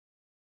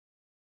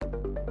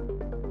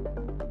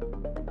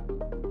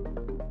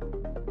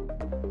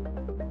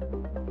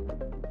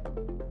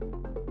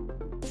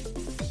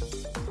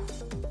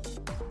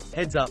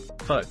Heads up,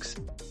 folks.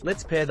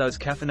 Let's pair those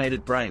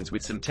caffeinated brains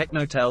with some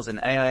techno tales and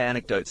AI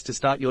anecdotes to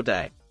start your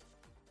day.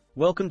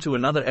 Welcome to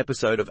another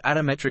episode of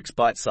Atometrics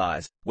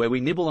ByteSize, where we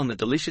nibble on the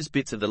delicious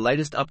bits of the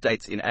latest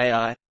updates in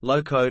AI,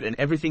 low-code and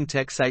everything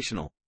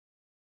tech-sational.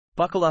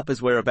 Buckle up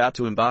as we're about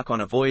to embark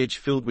on a voyage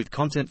filled with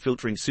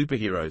content-filtering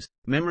superheroes,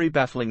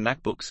 memory-baffling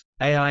MacBooks,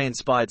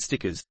 AI-inspired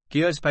stickers,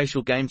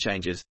 geospatial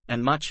game-changers,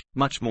 and much,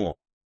 much more.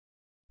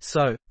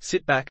 So,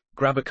 sit back,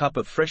 grab a cup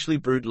of freshly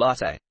brewed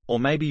latte, or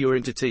maybe you're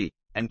into tea,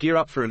 and gear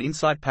up for an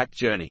insight-packed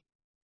journey.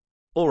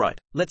 Alright,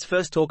 let's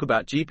first talk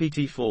about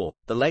GPT-4,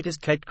 the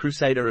latest caped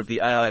crusader of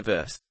the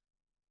AI-verse.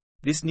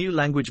 This new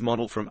language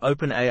model from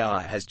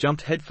OpenAI has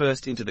jumped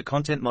headfirst into the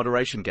content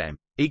moderation game,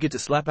 eager to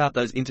slap out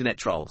those internet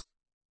trolls.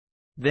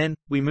 Then,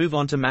 we move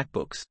on to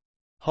MacBooks.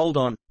 Hold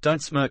on,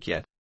 don't smirk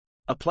yet.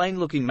 A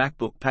plain-looking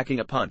MacBook packing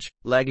a punch,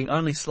 lagging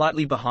only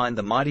slightly behind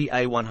the mighty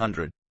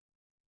A100.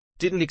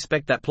 Didn't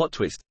expect that plot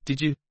twist,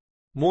 did you?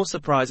 More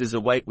surprises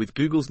await with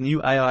Google's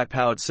new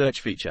AI-powered search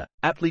feature,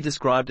 aptly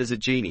described as a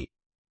genie.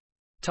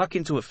 Tuck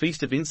into a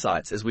feast of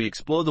insights as we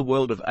explore the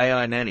world of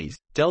AI nannies,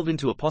 delve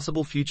into a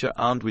possible future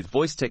armed with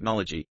voice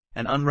technology,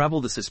 and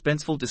unravel the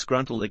suspenseful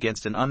disgruntled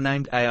against an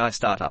unnamed AI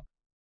startup.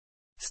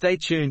 Stay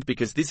tuned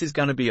because this is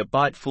gonna be a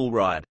bite-full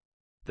ride.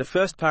 The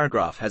first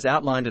paragraph has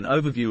outlined an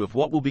overview of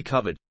what will be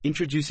covered,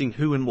 introducing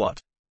who and what.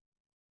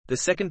 The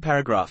second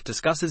paragraph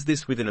discusses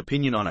this with an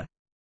opinion on it.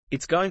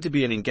 It's going to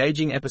be an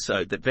engaging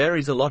episode that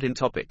varies a lot in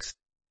topics.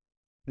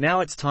 Now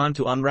it's time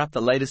to unwrap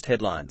the latest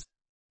headlines.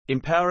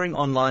 Empowering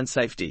online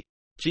safety.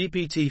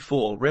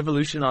 GPT-4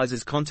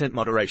 revolutionizes content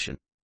moderation.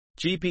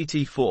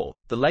 GPT-4,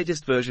 the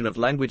latest version of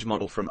language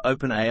model from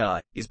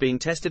OpenAI, is being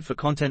tested for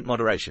content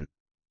moderation.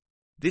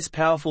 This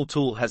powerful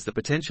tool has the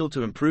potential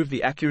to improve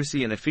the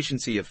accuracy and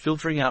efficiency of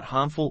filtering out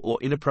harmful or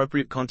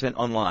inappropriate content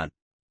online.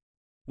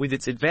 With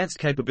its advanced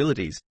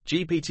capabilities,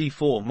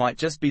 GPT-4 might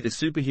just be the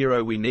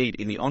superhero we need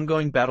in the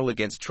ongoing battle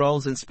against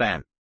trolls and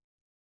spam.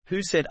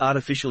 Who said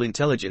artificial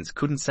intelligence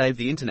couldn't save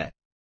the internet?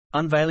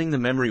 Unveiling the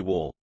memory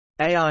wall.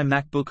 AI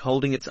MacBook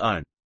holding its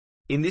own.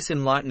 In this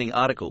enlightening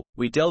article,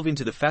 we delve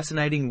into the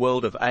fascinating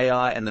world of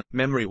AI and the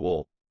memory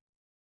wall.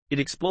 It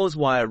explores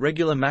why a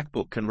regular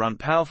MacBook can run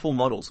powerful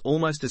models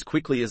almost as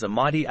quickly as a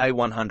mighty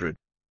A100.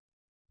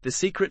 The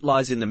secret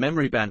lies in the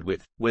memory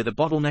bandwidth, where the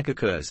bottleneck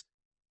occurs.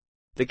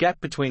 The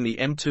gap between the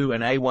M2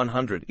 and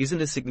A100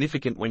 isn't as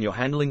significant when you're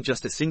handling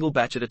just a single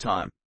batch at a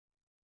time.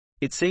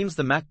 It seems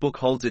the MacBook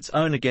holds its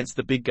own against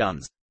the big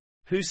guns.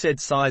 Who said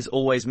size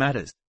always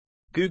matters?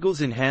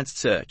 Google's enhanced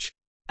search.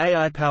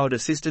 AI-powered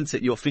assistants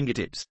at your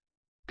fingertips.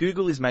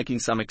 Google is making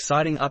some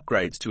exciting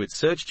upgrades to its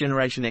search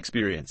generation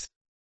experience.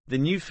 The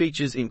new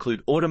features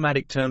include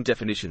automatic term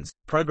definitions,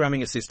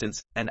 programming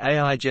assistance, and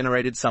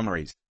AI-generated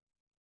summaries.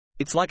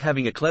 It's like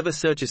having a clever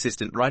search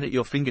assistant right at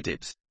your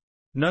fingertips.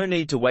 No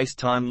need to waste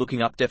time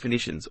looking up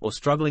definitions or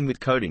struggling with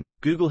coding,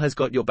 Google has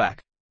got your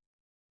back.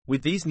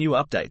 With these new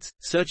updates,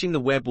 searching the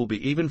web will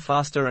be even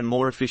faster and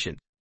more efficient.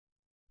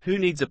 Who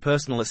needs a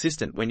personal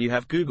assistant when you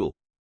have Google?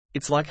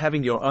 It's like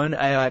having your own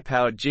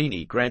AI-powered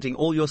genie granting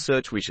all your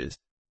search wishes.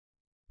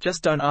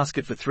 Just don't ask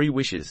it for 3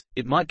 wishes,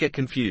 it might get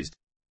confused.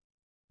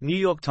 New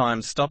York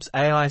Times stops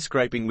AI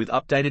scraping with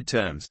updated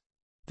terms.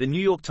 The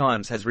New York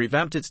Times has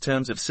revamped its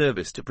terms of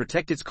service to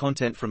protect its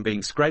content from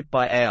being scraped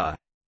by AI.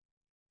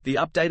 The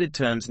updated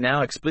terms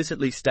now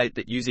explicitly state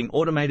that using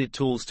automated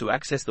tools to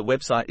access the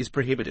website is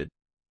prohibited.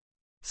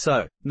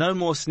 So, no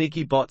more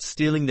sneaky bots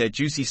stealing their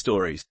juicy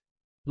stories.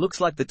 Looks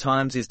like the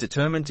Times is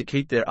determined to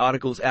keep their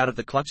articles out of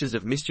the clutches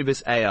of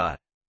mischievous AI.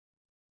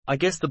 I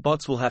guess the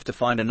bots will have to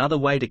find another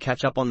way to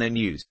catch up on their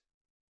news.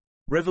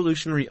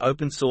 Revolutionary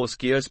open-source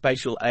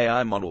geospatial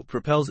AI model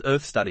propels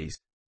Earth studies.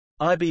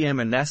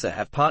 IBM and NASA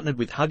have partnered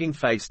with Hugging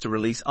Face to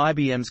release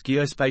IBM's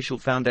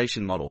Geospatial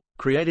Foundation model,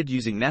 created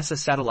using NASA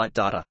satellite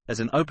data, as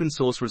an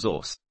open-source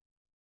resource.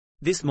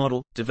 This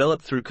model,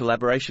 developed through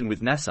collaboration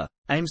with NASA,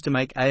 aims to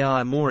make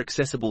AI more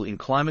accessible in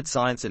climate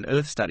science and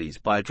Earth studies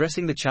by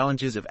addressing the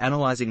challenges of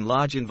analyzing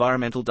large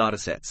environmental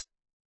datasets.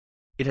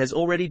 It has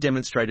already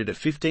demonstrated a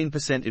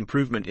 15%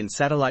 improvement in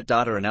satellite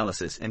data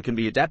analysis and can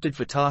be adapted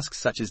for tasks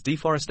such as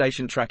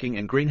deforestation tracking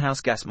and greenhouse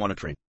gas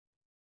monitoring.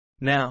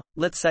 Now,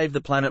 let's save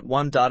the planet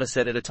one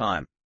dataset at a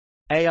time.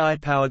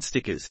 AI-powered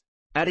stickers.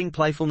 Adding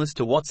playfulness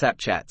to WhatsApp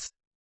chats.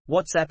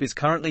 WhatsApp is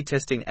currently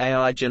testing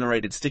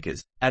AI-generated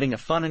stickers, adding a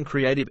fun and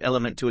creative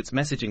element to its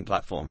messaging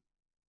platform.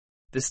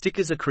 The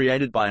stickers are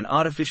created by an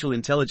artificial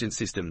intelligence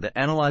system that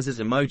analyzes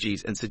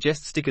emojis and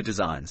suggests sticker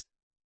designs.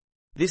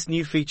 This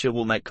new feature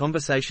will make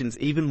conversations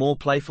even more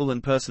playful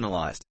and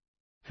personalized.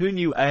 Who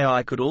knew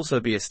AI could also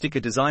be a sticker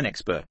design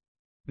expert?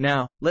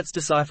 Now, let's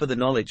decipher the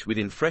knowledge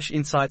within fresh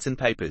insights and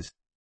papers.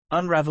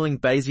 Unraveling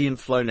Bayesian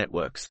flow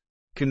networks.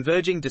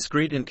 Converging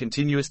discrete and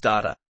continuous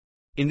data.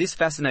 In this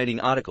fascinating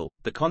article,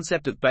 the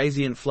concept of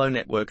Bayesian flow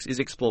networks is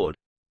explored.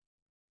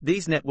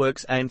 These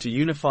networks aim to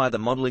unify the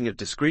modeling of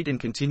discrete and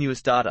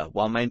continuous data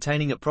while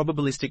maintaining a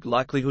probabilistic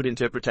likelihood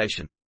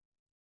interpretation.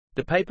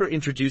 The paper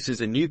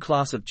introduces a new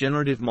class of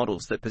generative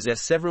models that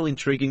possess several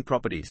intriguing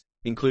properties,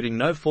 including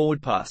no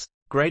forward pass,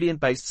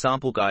 gradient-based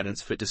sample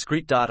guidance for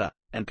discrete data,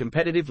 and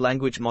competitive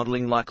language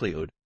modeling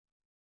likelihood.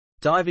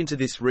 Dive into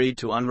this read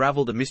to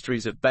unravel the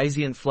mysteries of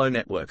Bayesian flow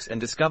networks and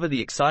discover the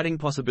exciting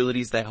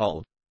possibilities they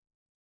hold.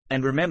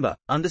 And remember,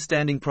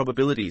 understanding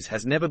probabilities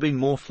has never been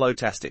more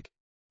flowtastic.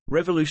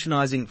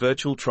 Revolutionizing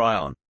virtual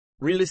try-on.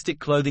 Realistic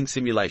clothing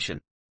simulation.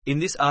 In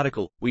this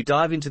article, we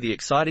dive into the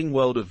exciting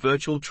world of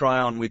virtual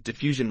try-on with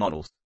diffusion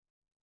models.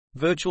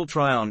 Virtual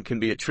try-on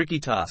can be a tricky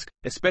task,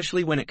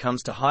 especially when it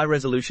comes to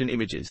high-resolution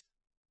images.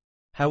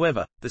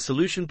 However, the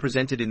solution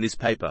presented in this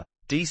paper,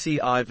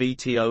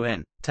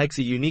 DCIVTON, takes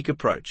a unique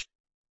approach.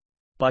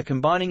 By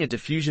combining a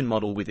diffusion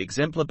model with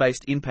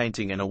exemplar-based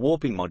inpainting and a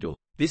warping module,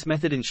 this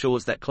method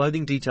ensures that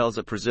clothing details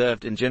are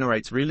preserved and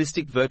generates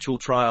realistic virtual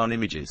try-on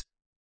images.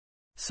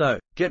 So,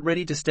 get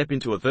ready to step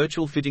into a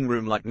virtual fitting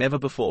room like never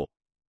before.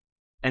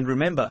 And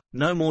remember,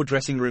 no more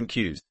dressing room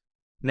queues.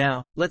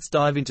 Now, let's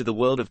dive into the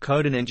world of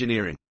code and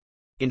engineering.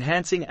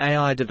 Enhancing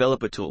AI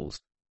developer tools.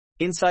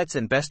 Insights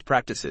and best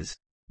practices.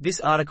 This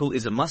article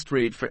is a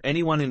must-read for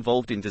anyone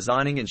involved in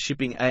designing and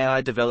shipping AI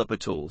developer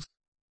tools.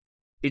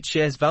 It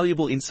shares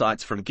valuable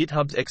insights from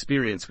GitHub's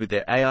experience with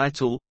their AI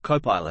tool,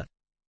 Copilot.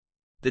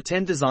 The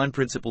 10 design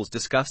principles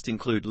discussed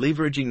include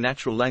leveraging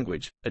natural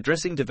language,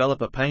 addressing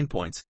developer pain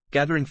points,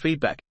 gathering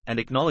feedback, and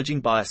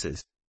acknowledging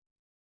biases.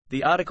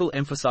 The article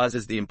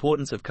emphasizes the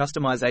importance of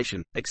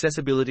customization,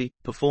 accessibility,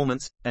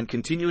 performance, and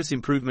continuous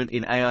improvement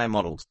in AI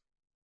models.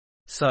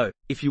 So,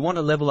 if you want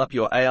to level up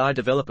your AI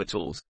developer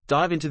tools,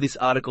 dive into this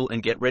article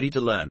and get ready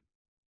to learn.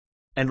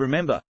 And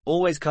remember,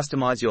 always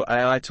customize your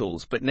AI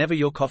tools but never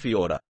your coffee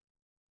order.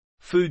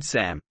 Food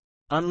SAM.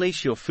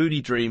 Unleash your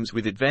foodie dreams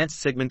with advanced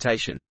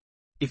segmentation.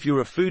 If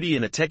you're a foodie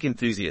and a tech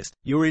enthusiast,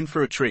 you're in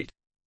for a treat.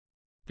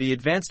 The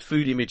Advanced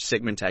Food Image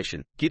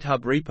Segmentation,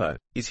 GitHub repo,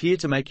 is here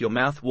to make your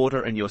mouth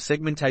water and your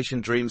segmentation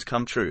dreams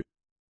come true.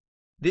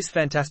 This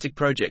fantastic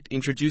project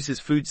introduces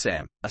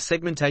FoodSAM, a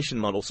segmentation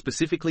model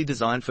specifically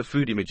designed for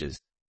food images.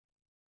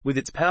 With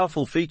its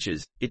powerful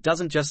features, it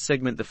doesn't just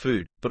segment the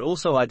food, but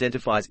also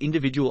identifies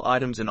individual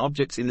items and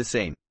objects in the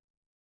scene.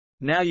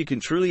 Now you can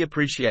truly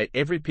appreciate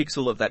every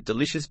pixel of that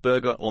delicious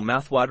burger or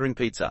mouth-watering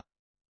pizza.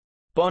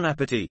 Bon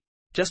appétit!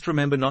 Just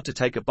remember not to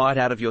take a bite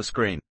out of your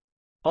screen.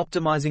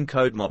 Optimizing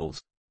code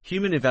models.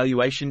 Human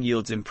evaluation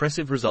yields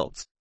impressive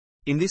results.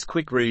 In this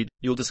quick read,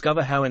 you'll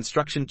discover how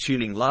instruction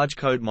tuning large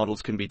code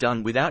models can be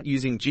done without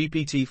using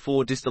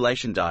GPT-4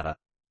 distillation data.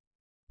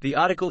 The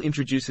article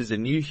introduces a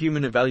new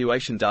human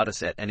evaluation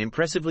dataset and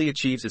impressively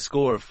achieves a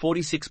score of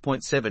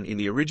 46.7 in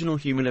the original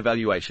human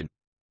evaluation.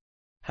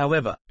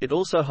 However, it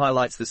also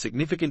highlights the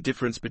significant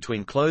difference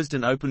between closed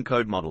and open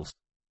code models.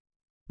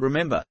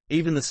 Remember,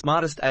 even the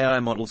smartest AI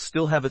models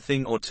still have a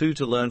thing or two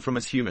to learn from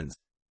us humans.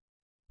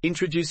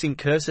 Introducing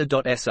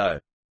Cursor.so.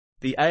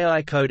 The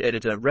AI code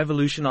editor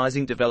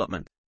revolutionizing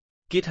development.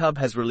 GitHub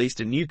has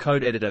released a new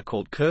code editor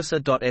called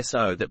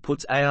Cursor.so that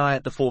puts AI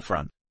at the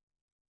forefront.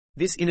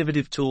 This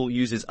innovative tool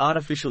uses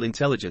artificial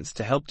intelligence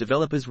to help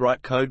developers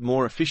write code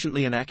more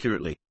efficiently and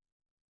accurately.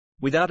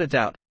 Without a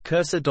doubt,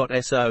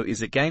 Cursor.so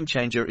is a game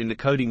changer in the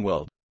coding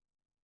world.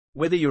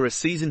 Whether you're a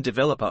seasoned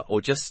developer or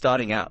just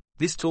starting out,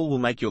 this tool will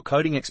make your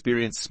coding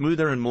experience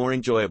smoother and more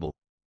enjoyable.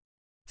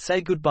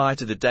 Say goodbye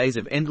to the days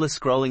of endless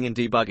scrolling and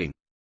debugging.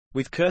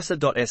 With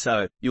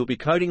Cursor.so, you'll be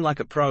coding like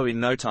a pro in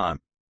no time.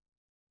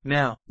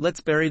 Now, let's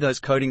bury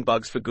those coding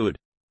bugs for good.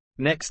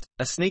 Next,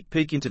 a sneak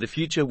peek into the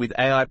future with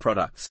AI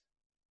products.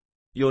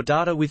 Your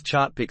data with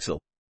ChartPixel.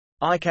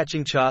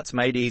 Eye-catching charts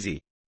made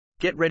easy.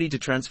 Get ready to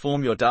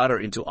transform your data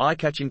into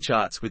eye-catching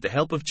charts with the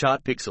help of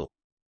ChartPixel.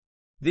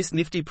 This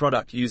nifty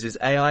product uses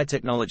AI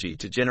technology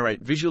to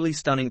generate visually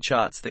stunning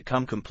charts that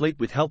come complete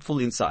with helpful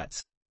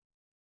insights.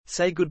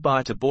 Say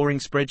goodbye to boring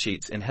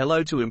spreadsheets and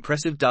hello to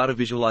impressive data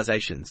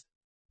visualizations.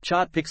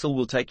 ChartPixel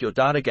will take your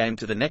data game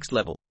to the next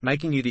level,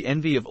 making you the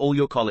envy of all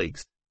your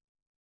colleagues.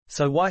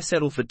 So why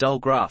settle for dull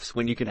graphs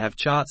when you can have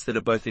charts that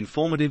are both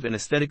informative and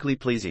aesthetically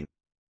pleasing?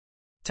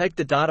 Take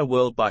the data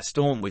world by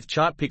storm with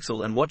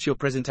ChartPixel and watch your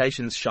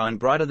presentations shine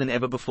brighter than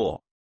ever before.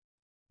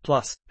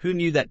 Plus, who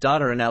knew that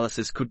data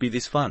analysis could be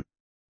this fun?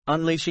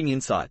 Unleashing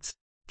insights.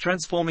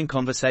 Transforming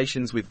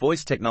conversations with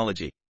voice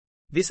technology.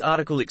 This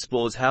article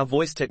explores how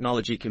voice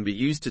technology can be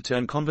used to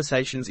turn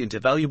conversations into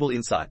valuable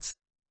insights.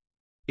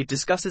 It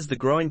discusses the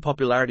growing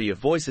popularity of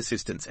voice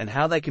assistants and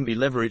how they can be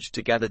leveraged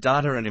to gather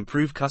data and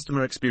improve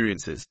customer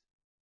experiences.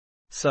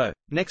 So,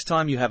 next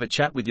time you have a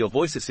chat with your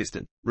voice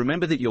assistant,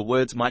 remember that your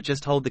words might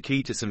just hold the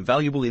key to some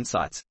valuable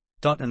insights,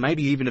 and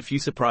maybe even a few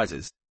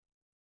surprises.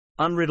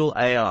 Unriddle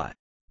AI.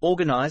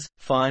 Organize,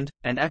 find,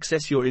 and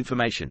access your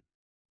information.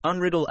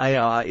 Unriddle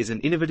AI is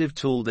an innovative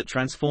tool that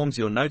transforms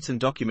your notes and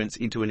documents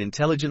into an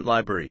intelligent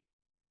library.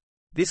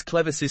 This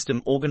clever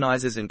system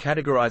organizes and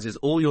categorizes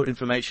all your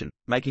information,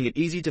 making it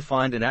easy to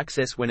find and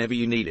access whenever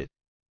you need it.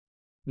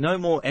 No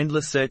more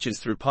endless searches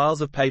through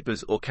piles of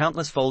papers or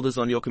countless folders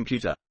on your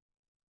computer.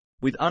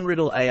 With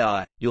Unriddle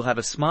AI, you'll have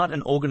a smart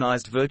and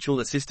organized virtual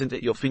assistant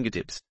at your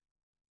fingertips.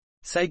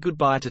 Say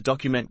goodbye to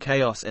document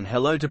chaos and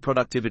hello to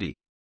productivity.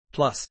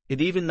 Plus,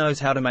 it even knows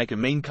how to make a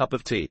mean cup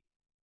of tea.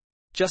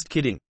 Just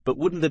kidding, but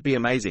wouldn't that be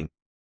amazing?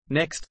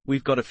 Next,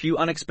 we've got a few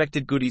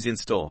unexpected goodies in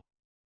store.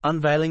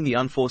 Unveiling the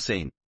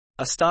unforeseen.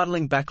 A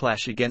startling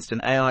backlash against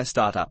an AI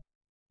startup.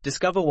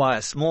 Discover why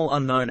a small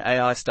unknown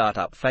AI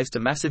startup faced a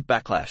massive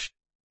backlash.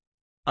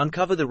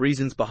 Uncover the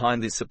reasons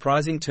behind this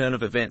surprising turn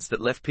of events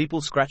that left people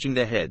scratching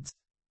their heads.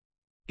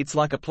 It's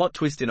like a plot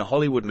twist in a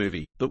Hollywood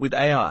movie, but with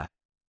AI.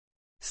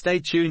 Stay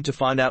tuned to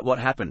find out what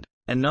happened,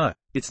 and no,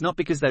 it's not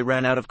because they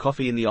ran out of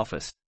coffee in the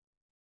office.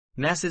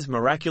 NASA's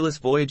miraculous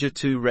Voyager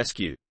 2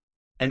 rescue.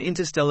 An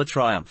interstellar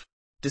triumph.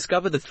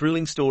 Discover the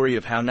thrilling story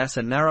of how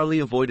NASA narrowly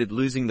avoided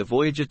losing the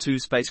Voyager 2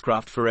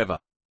 spacecraft forever.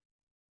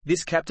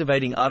 This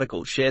captivating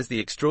article shares the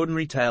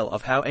extraordinary tale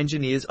of how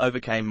engineers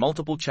overcame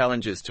multiple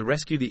challenges to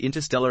rescue the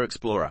interstellar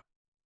explorer.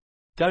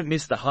 Don't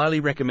miss the highly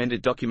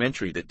recommended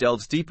documentary that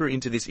delves deeper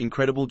into this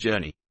incredible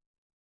journey.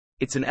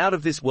 It's an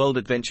out-of-this-world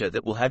adventure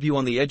that will have you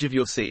on the edge of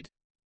your seat.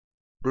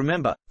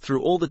 Remember,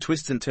 through all the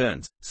twists and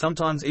turns,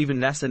 sometimes even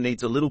NASA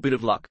needs a little bit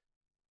of luck.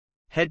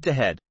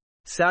 Head-to-head.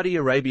 Saudi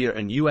Arabia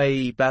and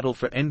UAE battle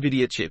for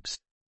NVIDIA chips.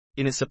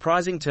 In a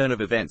surprising turn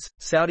of events,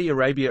 Saudi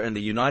Arabia and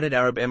the United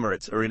Arab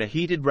Emirates are in a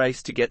heated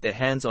race to get their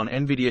hands on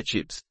NVIDIA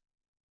chips.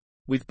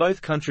 With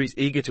both countries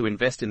eager to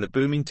invest in the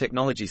booming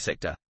technology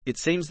sector, it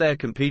seems they are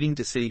competing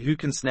to see who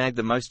can snag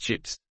the most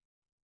chips.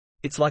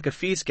 It's like a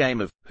fierce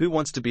game of who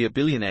wants to be a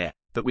billionaire,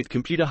 but with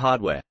computer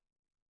hardware.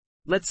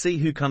 Let's see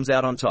who comes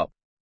out on top.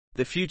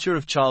 The future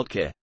of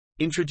childcare.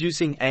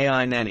 Introducing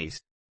AI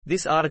nannies.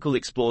 This article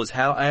explores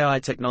how AI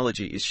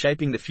technology is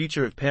shaping the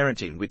future of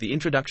parenting with the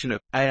introduction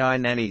of AI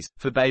nannies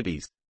for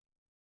babies.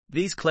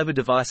 These clever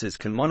devices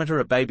can monitor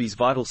a baby's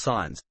vital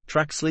signs,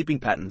 track sleeping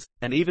patterns,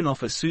 and even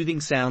offer soothing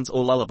sounds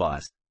or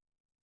lullabies.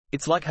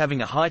 It's like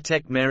having a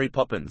high-tech Mary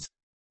Poppins.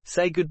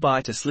 Say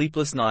goodbye to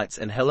sleepless nights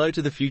and hello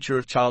to the future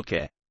of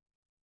childcare.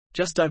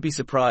 Just don't be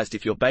surprised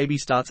if your baby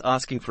starts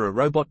asking for a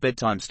robot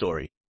bedtime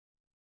story.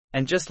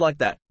 And just like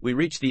that, we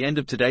reach the end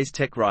of today's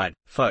tech ride,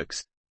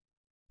 folks.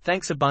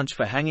 Thanks a bunch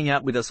for hanging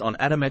out with us on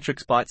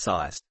Atometrics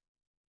ByteSize.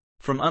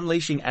 From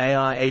unleashing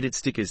AI-aided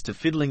stickers to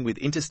fiddling with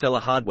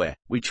interstellar hardware,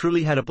 we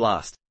truly had a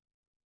blast.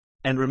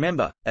 And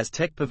remember, as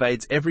tech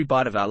pervades every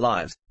bite of our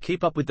lives,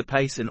 keep up with the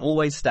pace and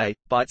always stay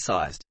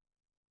bite-sized.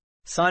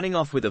 Signing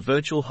off with a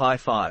virtual high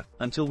five,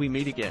 until we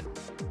meet again.